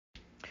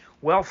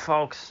Well,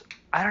 folks,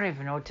 I don't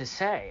even know what to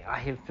say. I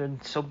have been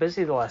so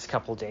busy the last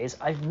couple of days.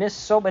 I've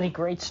missed so many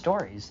great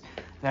stories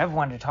that I've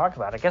wanted to talk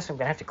about. I guess I'm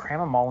going to have to cram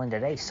them all in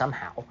today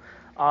somehow.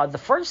 The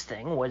first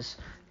thing was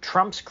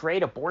Trump's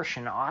Great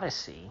Abortion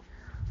Odyssey.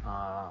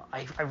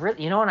 I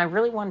really, and I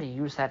really wanted to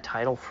use that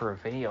title for a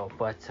video,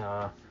 but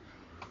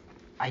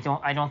I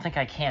don't think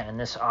I can in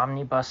this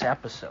omnibus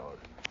episode.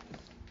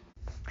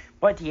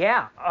 But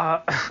yeah,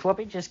 let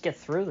me just get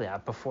through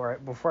that before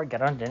I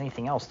get on to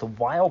anything else. The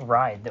wild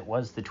ride that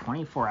was the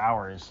 24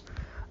 hours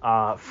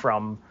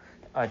from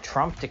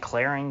Trump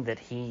declaring that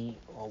he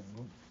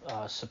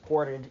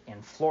supported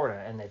in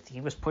Florida and that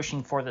he was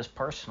pushing for this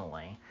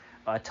personally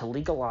to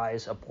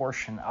legalize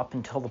abortion up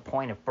until the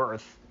point of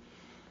birth,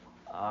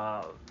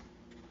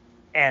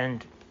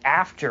 and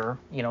after,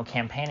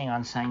 campaigning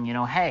on saying,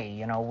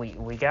 hey,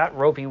 we got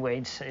Roe v.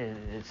 Wade,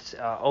 it's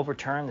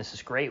overturned. This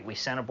is great. We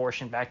sent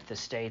abortion back to the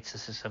states.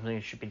 This is something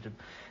that should be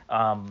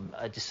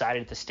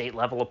decided at the state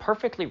level. A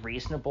perfectly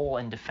reasonable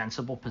and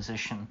defensible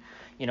position.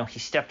 He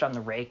stepped on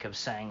the rake of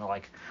saying,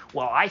 like,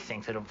 well, I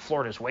think that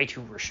Florida is way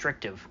too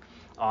restrictive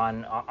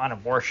on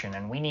abortion,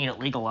 and we need it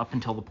legal up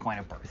until the point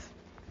of birth.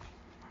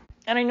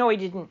 And I know he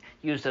didn't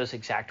use those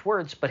exact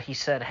words, but he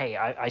said, hey,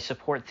 I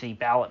support the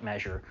ballot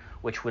measure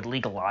which would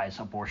legalize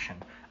abortion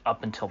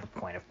up until the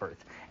point of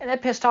birth. And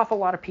that pissed off a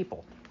lot of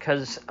people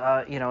because,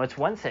 it's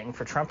one thing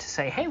for Trump to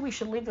say, hey, we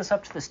should leave this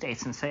up to the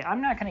states, and say, I'm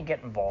not going to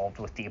get involved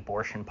with the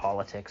abortion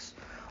politics.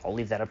 I'll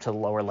leave that up to the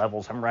lower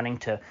levels. I'm running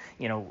to,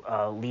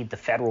 lead the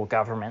federal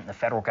government, and the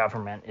federal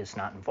government is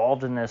not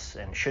involved in this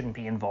and shouldn't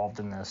be involved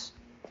in this.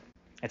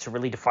 It's a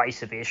really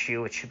divisive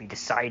issue. It should be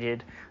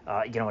decided,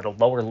 at a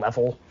lower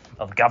level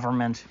of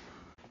government.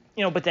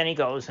 But then he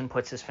goes and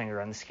puts his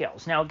finger on the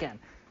scales. Now, again,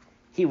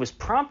 he was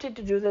prompted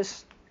to do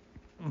this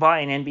by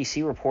an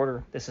NBC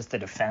reporter. This is the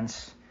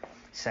defense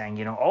saying,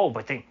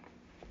 but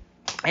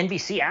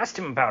NBC asked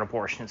him about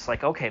abortion. It's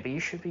like, okay, but you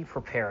should be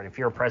prepared if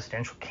you're a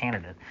presidential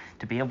candidate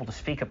to be able to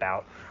speak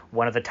about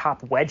one of the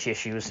top wedge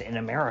issues in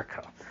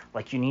America.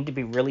 Like, you need to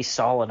be really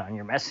solid on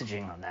your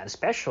messaging on that,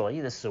 especially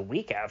this is a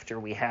week after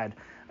we had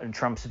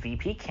Trump's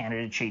VP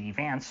candidate, J.D.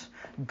 Vance,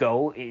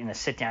 go in a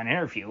sit-down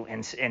interview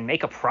and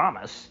make a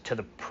promise to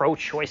the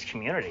pro-choice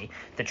community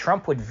that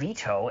Trump would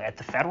veto at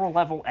the federal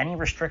level any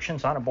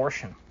restrictions on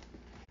abortion.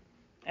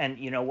 And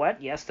you know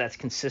what? Yes, that's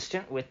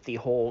consistent with the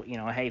whole,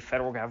 hey,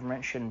 federal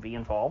government shouldn't be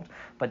involved.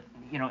 But,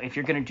 if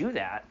you're going to do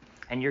that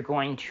and you're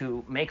going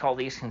to make all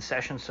these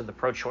concessions to the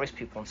pro-choice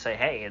people and say,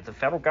 hey, the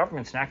federal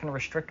government's not going to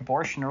restrict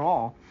abortion at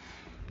all,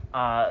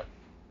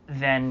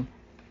 then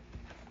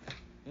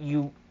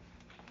you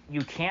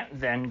can't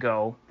then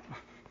go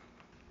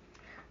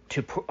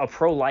to a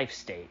pro-life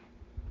state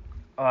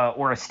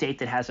or a state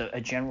that has a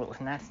general,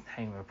 and that's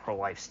not even a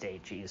pro-life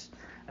state, geez.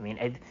 I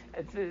mean,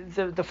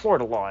 the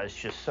Florida law is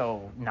just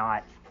so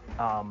not,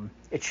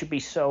 it should be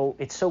so,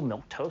 it's so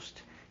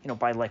milquetoast,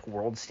 by like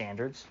world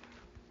standards.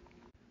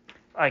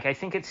 Like, I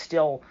think it's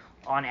still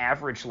on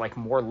average like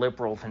more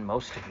liberal than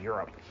most of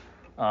Europe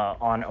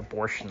on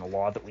abortion. The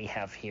law that we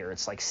have here,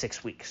 it's like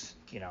 6 weeks,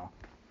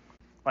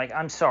 Like,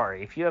 I'm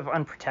sorry, if you have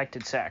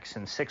unprotected sex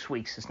and 6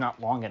 weeks is not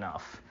long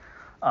enough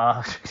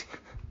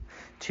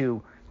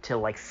to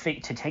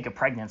take a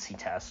pregnancy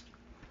test,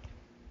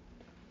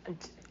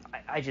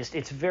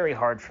 it's very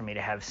hard for me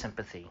to have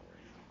sympathy.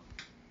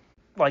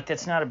 Like,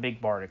 that's not a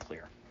big bar to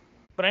clear.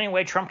 But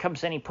anyway, Trump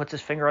comes in, he puts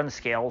his finger on the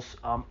scales,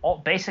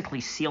 basically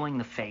sealing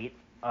the fate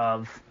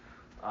of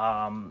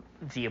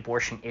the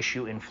abortion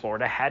issue in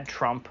Florida. Had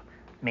Trump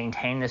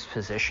maintained this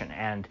position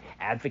and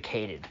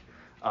advocated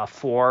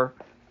for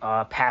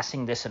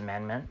passing this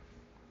amendment,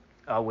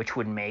 which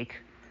would make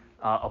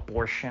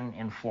abortion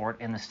in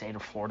Florida, in the state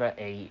of Florida,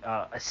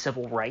 a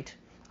civil right,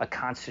 a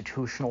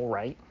constitutional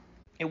right,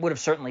 it would have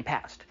certainly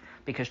passed,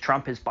 because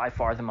Trump is by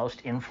far the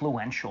most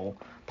influential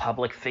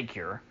public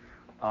figure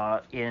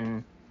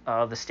in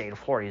the state of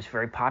Florida. He's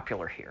very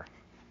popular here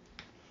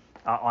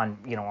on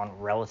a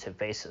relative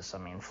basis. I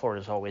mean,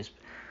 Florida's always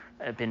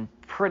been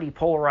pretty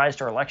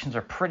polarized. Our elections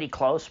are pretty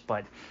close,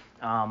 but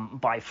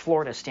by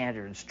Florida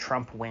standards,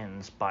 Trump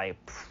wins by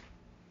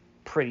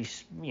pretty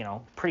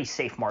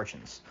safe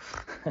margins.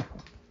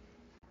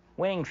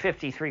 Winning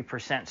 53%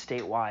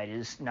 statewide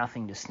is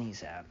nothing to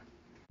sneeze at,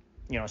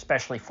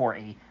 especially for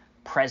a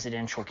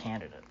presidential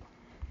candidate.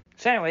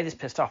 So anyway, this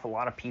pissed off a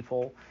lot of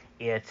people.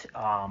 It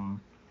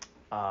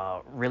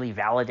really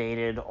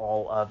validated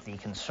all of the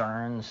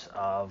concerns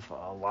of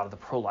a lot of the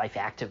pro-life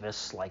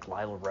activists like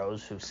Lila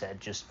Rose, who said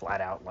just flat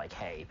out, like,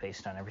 hey,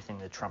 based on everything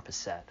that Trump has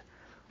said,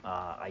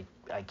 I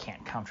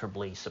can't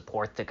comfortably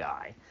support the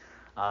guy.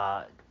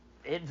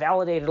 It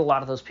validated a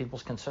lot of those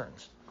people's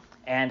concerns.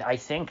 And I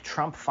think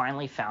Trump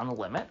finally found the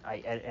limit.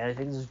 And I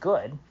think this is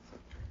good.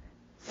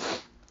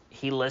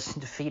 He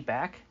listened to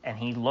feedback, and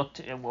he looked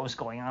at what was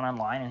going on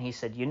online, and he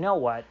said, you know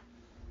what?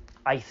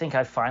 I think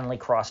I finally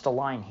crossed a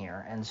line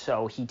here. And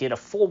so he did a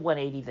full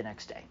 180 the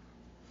next day.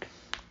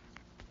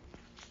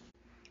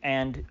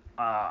 And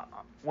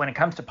when it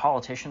comes to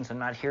politicians, I'm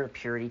not here to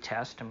purity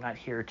test. I'm not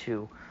here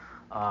to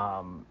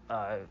I'm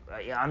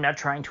not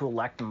trying to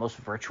elect the most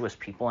virtuous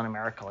people in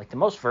America. Like, the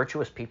most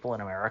virtuous people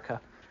in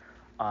America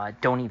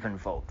don't even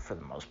vote for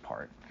the most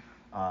part.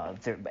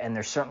 And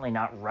they're certainly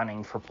not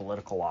running for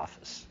political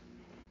office.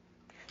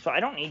 So I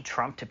don't need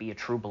Trump to be a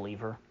true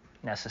believer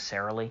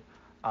necessarily,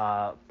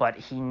 but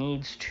he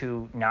needs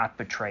to not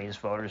betray his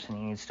voters, and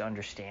he needs to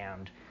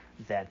understand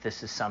that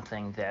this is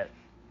something that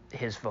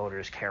his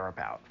voters care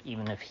about,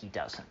 even if he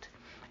doesn't.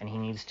 And he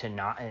needs to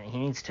not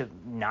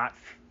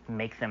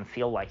make them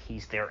feel like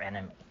he's their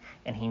enemy,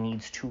 and he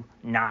needs to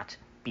not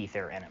be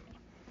their enemy.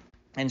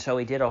 And so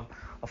he did a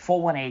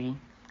full 180.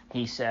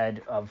 He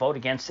said, vote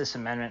against this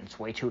amendment. It's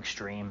way too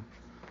extreme,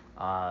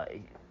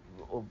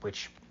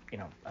 which,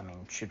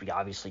 should be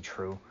obviously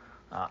true.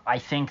 I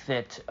think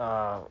that,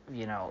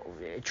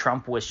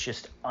 Trump was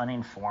just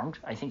uninformed.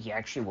 I think he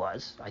actually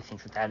was. I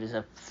think that is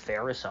a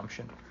fair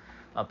assumption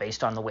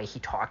based on the way he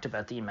talked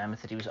about the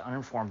amendment, that he was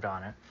uninformed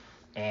on it.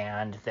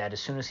 And that as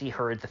soon as he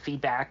heard the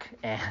feedback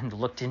and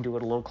looked into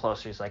it a little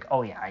closer, he's like,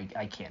 oh, yeah,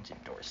 I can't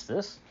endorse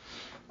this.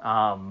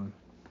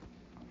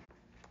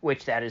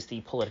 Which that is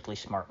the politically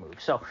smart move.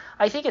 So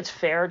I think it's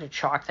fair to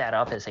chalk that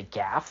up as a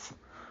gaffe.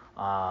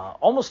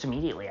 Almost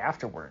immediately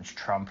afterwards,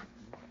 Trump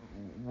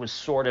was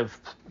sort of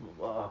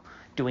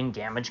doing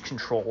damage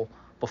control.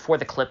 Before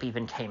the clip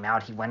even came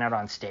out, he went out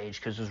on stage,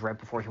 because it was right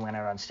before he went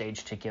out on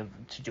stage to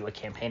do a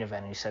campaign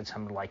event, and he said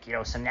something like,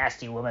 some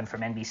nasty woman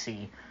from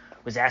NBC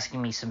was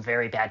asking me some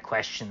very bad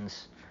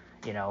questions,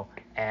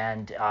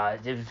 and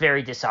they're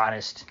very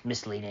dishonest,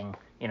 misleading.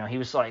 He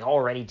was like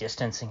already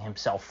distancing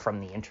himself from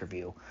the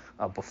interview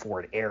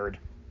before it aired.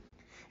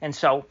 And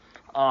so,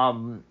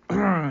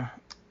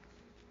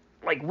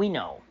 we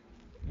know,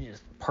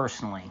 just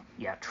personally,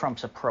 yeah,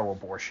 Trump's a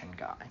pro-abortion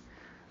guy.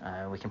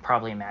 We can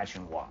probably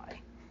imagine why.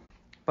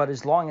 But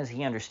as long as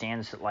he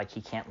understands that,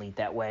 he can't lead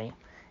that way,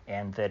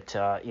 and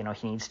that,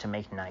 he needs to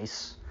make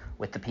nice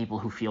with the people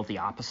who feel the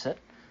opposite,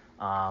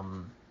 I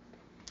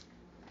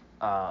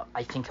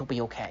think he'll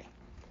be okay.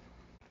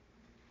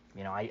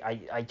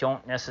 I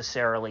don't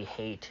necessarily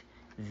hate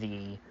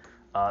the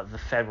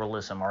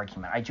federalism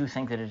argument. I do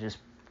think that it is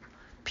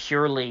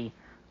purely,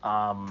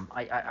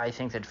 I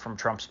think that from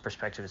Trump's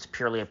perspective, it's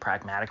purely a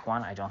pragmatic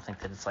one. I don't think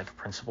that it's a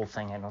principled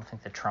thing. I don't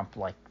think that Trump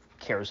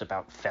cares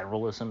about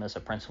federalism as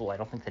a principle. I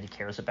don't think that he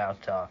cares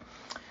about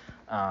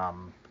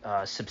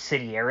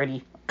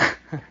subsidiarity,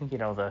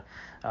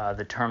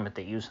 the term that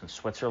they use in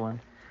Switzerland.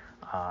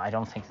 I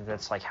don't think that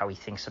that's how he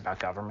thinks about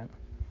government.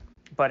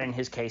 But in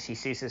his case, he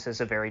sees this as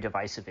a very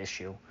divisive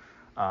issue.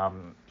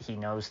 He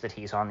knows that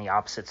he's on the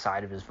opposite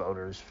side of his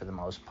voters for the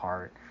most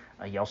part.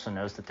 He also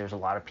knows that there's a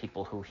lot of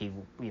people who he,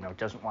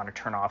 doesn't want to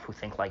turn off, who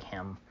think like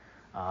him,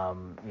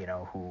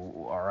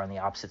 who are on the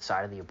opposite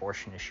side of the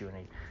abortion issue, and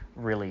it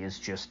really is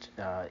just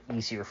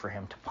easier for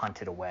him to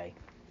punt it away.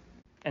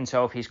 And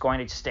so if he's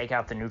going to stake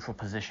out the neutral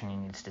position, he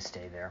needs to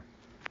stay there,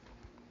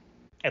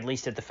 at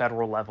least at the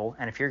federal level.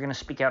 And if you're going to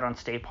speak out on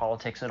state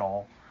politics at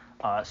all,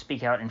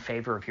 speak out in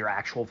favor of your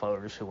actual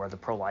voters, who are the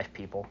pro-life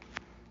people.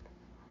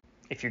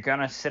 If you're going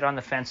to sit on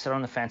the fence, sit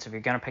on the fence. If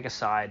you're going to pick a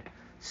side,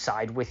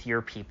 side with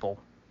your people.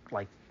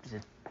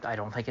 I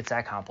don't think it's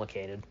that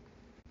complicated.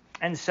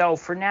 And so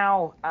for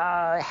now,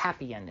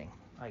 happy ending,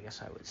 I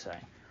guess I would say.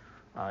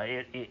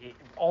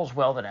 All's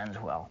well that ends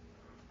well.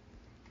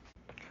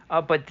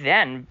 But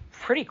then,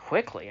 pretty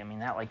quickly,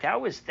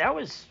 that was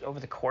over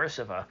the course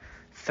of a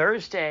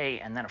Thursday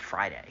and then a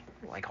Friday,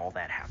 all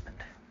that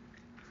happened.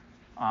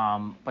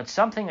 But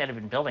something that had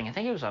been building, I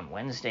think it was on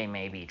Wednesday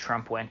maybe,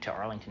 Trump went to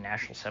Arlington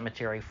National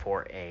Cemetery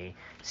for a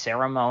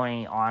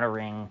ceremony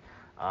honoring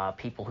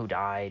people who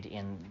died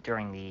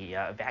during the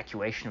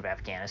evacuation of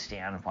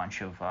Afghanistan, a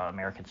bunch of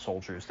American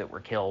soldiers that were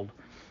killed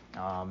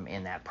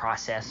in that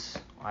process,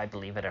 I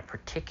believe at a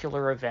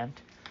particular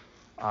event.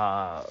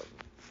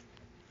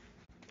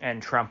 And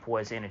Trump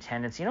was in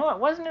attendance.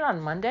 Wasn't it on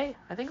Monday?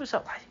 I think it was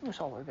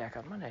all the way back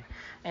on Monday.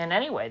 And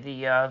anyway,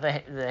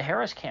 the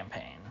Harris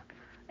campaign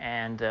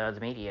and the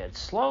media had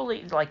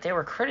slowly, they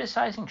were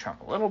criticizing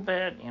Trump a little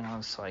bit.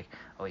 It's he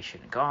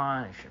shouldn't have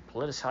gone. He should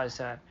politicize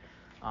that.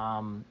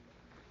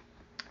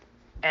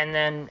 And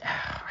then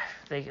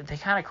they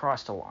kind of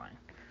crossed a line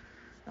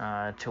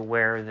to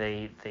where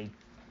they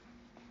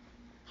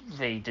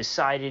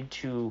decided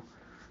to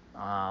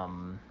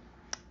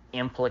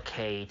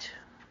implicate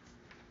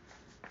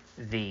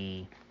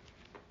the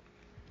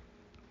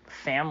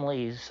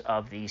families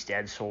of these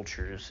dead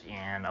soldiers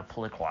in a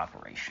political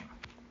operation.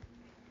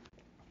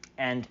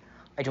 And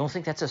I don't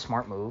think that's a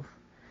smart move,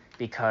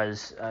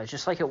 because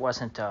just like it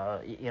wasn't,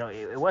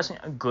 it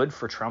wasn't good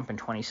for Trump in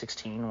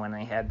 2016 when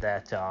they had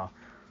that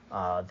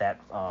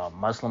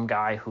Muslim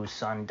guy whose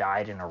son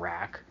died in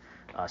Iraq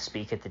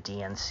speak at the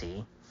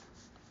DNC.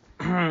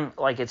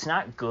 It's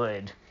not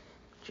good,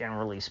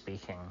 generally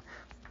speaking,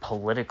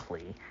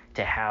 politically,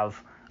 to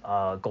have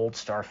Gold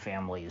Star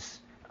families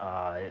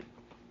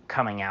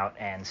coming out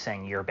and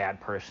saying you're a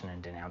bad person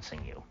and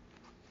denouncing you.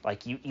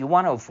 You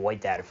want to avoid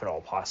that if at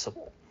all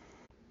possible.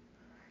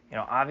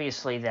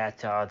 Obviously that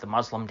the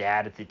Muslim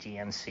dad at the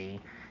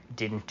DNC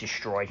didn't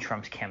destroy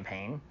Trump's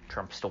campaign.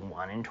 Trump still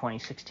won in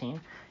 2016.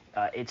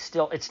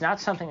 It's not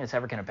something that's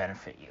ever going to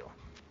benefit you,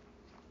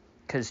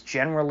 because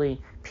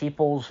generally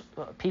people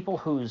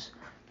whose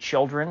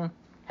children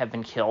have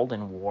been killed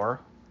in war,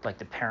 like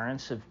the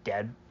parents of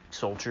dead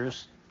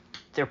soldiers,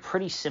 they're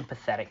pretty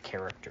sympathetic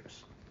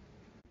characters.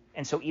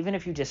 And so even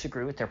if you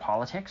disagree with their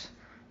politics,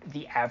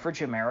 the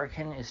average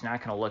American is not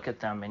going to look at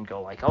them and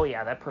go like, oh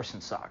yeah, that person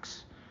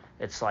sucks.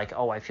 It's like,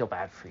 oh, I feel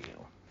bad for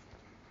you.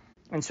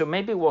 And so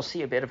maybe we'll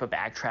see a bit of a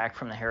backtrack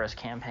from the Harris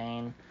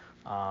campaign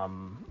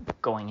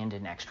going into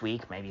next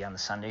week, maybe on the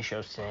Sunday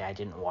shows today. I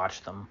didn't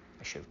watch them.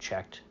 I should have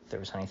checked if there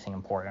was anything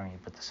important. I mean,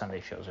 but the Sunday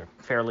shows are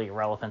fairly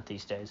irrelevant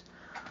these days.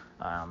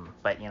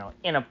 But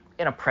in a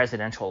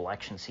presidential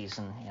election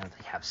season,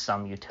 they have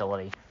some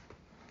utility.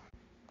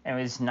 And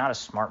it's not a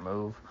smart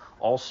move.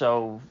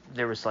 Also,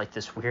 there was like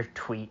this weird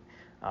tweet,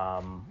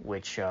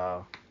 which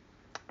I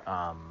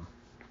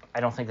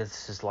don't think that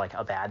this is like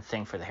a bad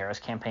thing for the Harris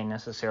campaign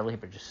necessarily,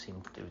 but it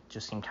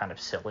just seemed kind of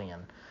silly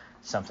and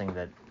something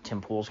that Tim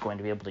Pool's going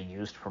to be able to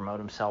use to promote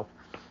himself.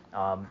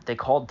 They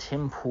called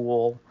Tim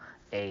Pool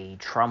a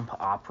Trump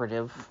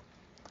operative,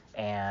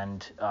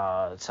 and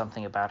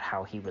something about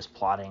how he was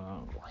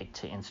plotting like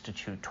to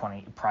institute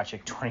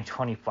Project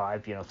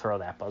 2025. Throw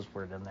that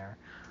buzzword in there.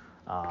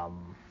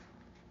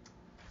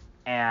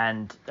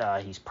 And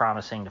he's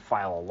promising to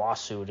file a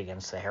lawsuit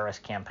against the Harris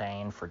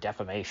campaign for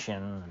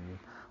defamation and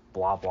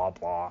blah blah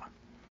blah.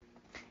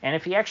 And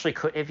if he actually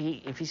could,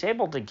 if he's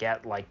able to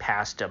get like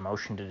past a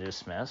motion to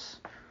dismiss,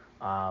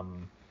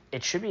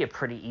 it should be a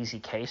pretty easy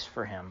case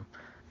for him,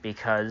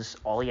 because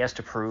all he has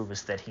to prove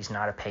is that he's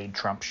not a paid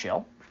Trump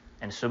shill.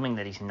 And assuming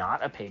that he's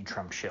not a paid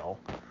Trump shill,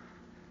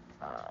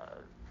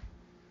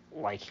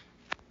 like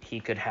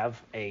he could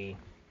have a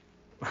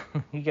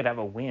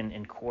win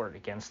in court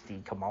against the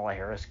Kamala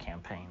Harris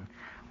campaign,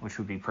 which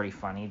would be pretty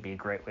funny. It'd be a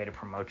great way to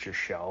promote your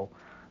show.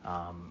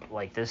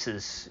 This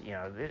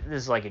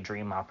is like a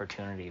dream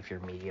opportunity if you're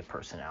a media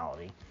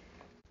personality.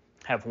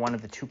 Have one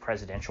of the two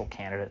presidential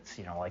candidates,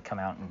 come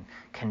out and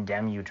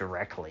condemn you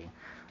directly.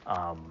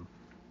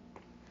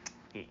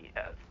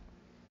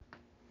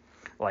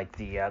 Like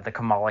the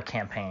Kamala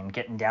campaign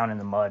getting down in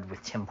the mud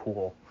with Tim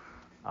Pool.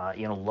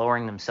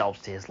 Lowering themselves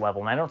to his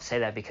level. And I don't say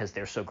that because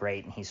they're so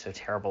great and he's so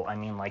terrible. I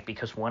mean,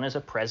 because one is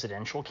a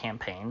presidential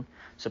campaign,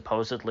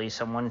 supposedly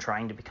someone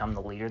trying to become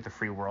the leader of the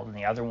free world, and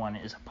the other one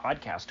is a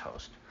podcast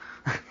host.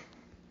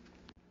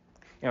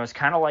 It's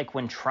kind of like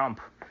when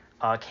Trump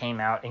came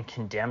out and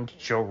condemned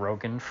Joe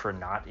Rogan for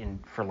not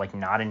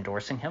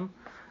endorsing him.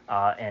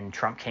 And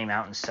Trump came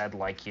out and said,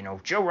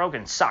 Joe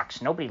Rogan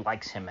sucks. Nobody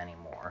likes him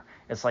anymore.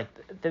 It's like,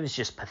 that was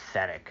just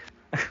pathetic.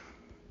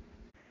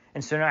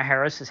 And so now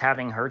Harris is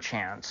having her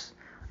chance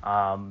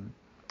to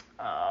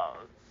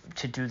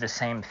do the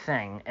same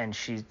thing, and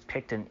she's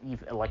picked an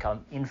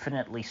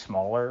infinitely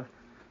smaller,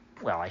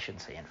 well, I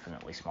shouldn't say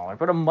infinitely smaller,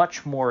 but a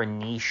much more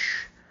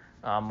niche,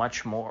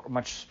 much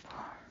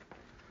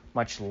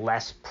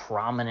less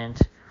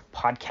prominent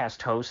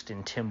podcast host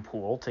in Tim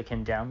Pool to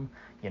condemn,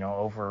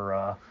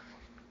 over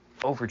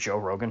Joe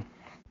Rogan.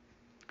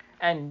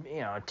 And,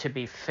 to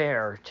be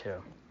fair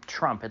to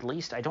Trump, at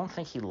least, I don't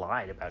think he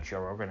lied about Joe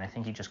Rogan. I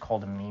think he just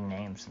called him mean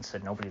names and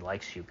said nobody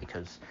likes you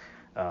because,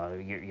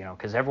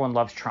 because everyone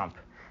loves Trump,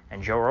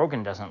 and Joe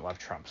Rogan doesn't love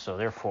Trump, so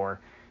therefore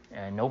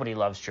nobody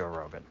loves Joe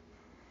Rogan.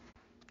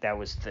 That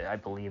was, I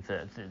believe,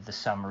 the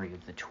summary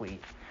of the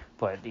tweet.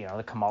 But,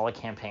 the Kamala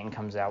campaign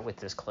comes out with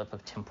this clip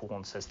of Tim Pool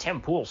and says,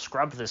 Tim Pool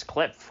scrubbed this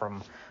clip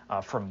from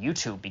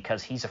YouTube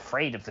because he's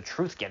afraid of the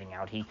truth getting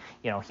out. He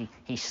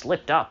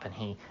slipped up and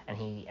he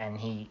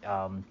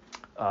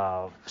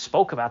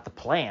spoke about the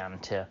plan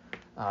to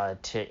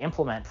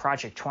implement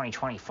Project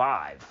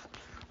 2025.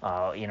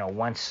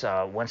 Once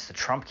the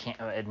Trump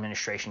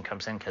administration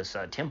comes in, because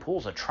Tim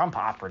Pool's a Trump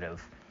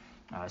operative.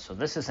 So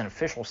this is an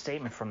official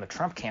statement from the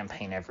Trump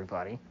campaign,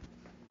 everybody.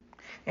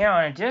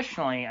 And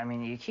additionally, I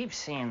mean, you keep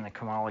seeing the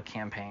Kamala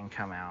campaign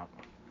come out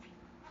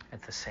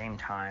at the same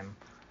time,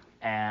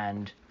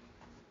 and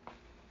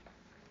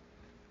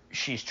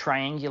she's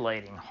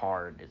triangulating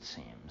hard, it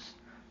seems,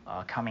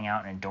 coming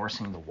out and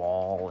endorsing the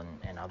wall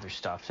and other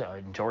stuff,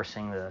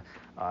 endorsing the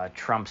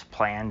Trump's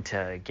plan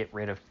to get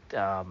rid of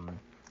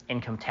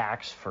income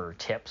tax for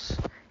tips.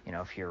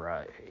 If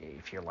you're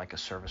like a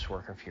service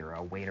worker, if you're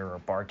a waiter or a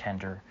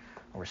bartender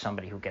or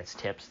somebody who gets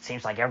tips, it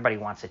seems like everybody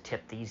wants a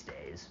tip these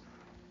days.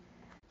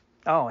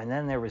 Oh, and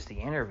then there was the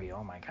interview.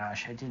 Oh my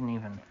gosh, I didn't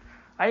even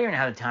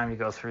have the time to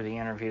go through the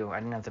interview. I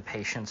didn't have the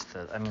patience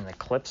the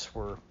clips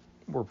were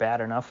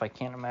bad enough. I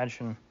can't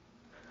imagine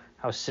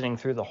how sitting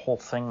through the whole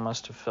thing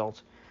must have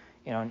felt.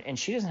 And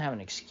she doesn't have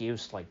an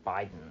excuse like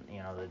Biden,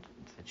 that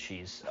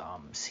she's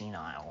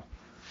senile.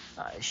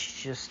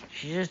 She's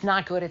just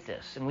not good at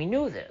this. And we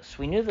knew this.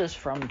 We knew this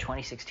from the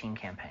 2016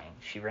 campaign.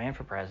 She ran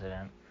for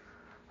president.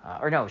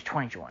 It was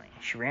 2020.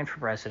 She ran for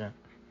president.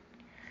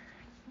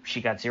 She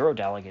got 0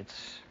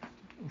 delegates.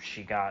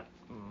 She got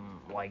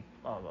a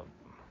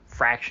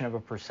fraction of a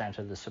percent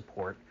of the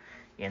support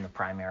in the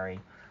primary.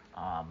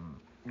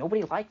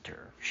 Nobody liked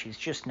her. She's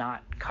just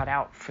not cut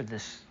out for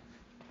this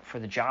for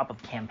the job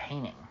of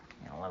campaigning,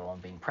 let alone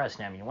being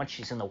president. I mean, once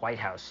she's in the White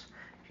House,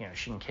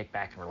 she can kick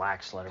back and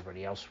relax, let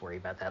everybody else worry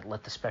about that,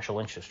 let the special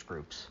interest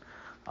groups,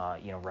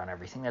 run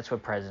everything. That's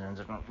what presidents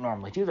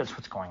normally do. That's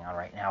what's going on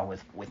right now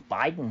with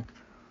Biden.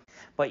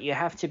 But you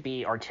have to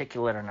be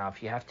articulate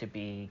enough, you have to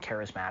be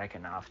charismatic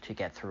enough to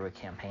get through a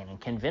campaign and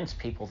convince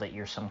people that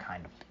you're some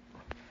kind of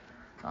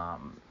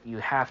you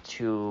have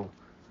to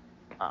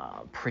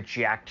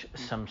project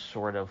some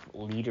sort of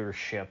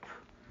leadership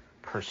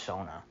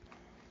persona.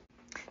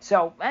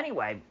 So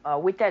anyway,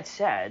 with that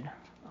said,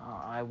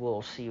 I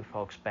will see you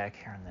folks back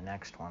here in the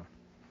next one.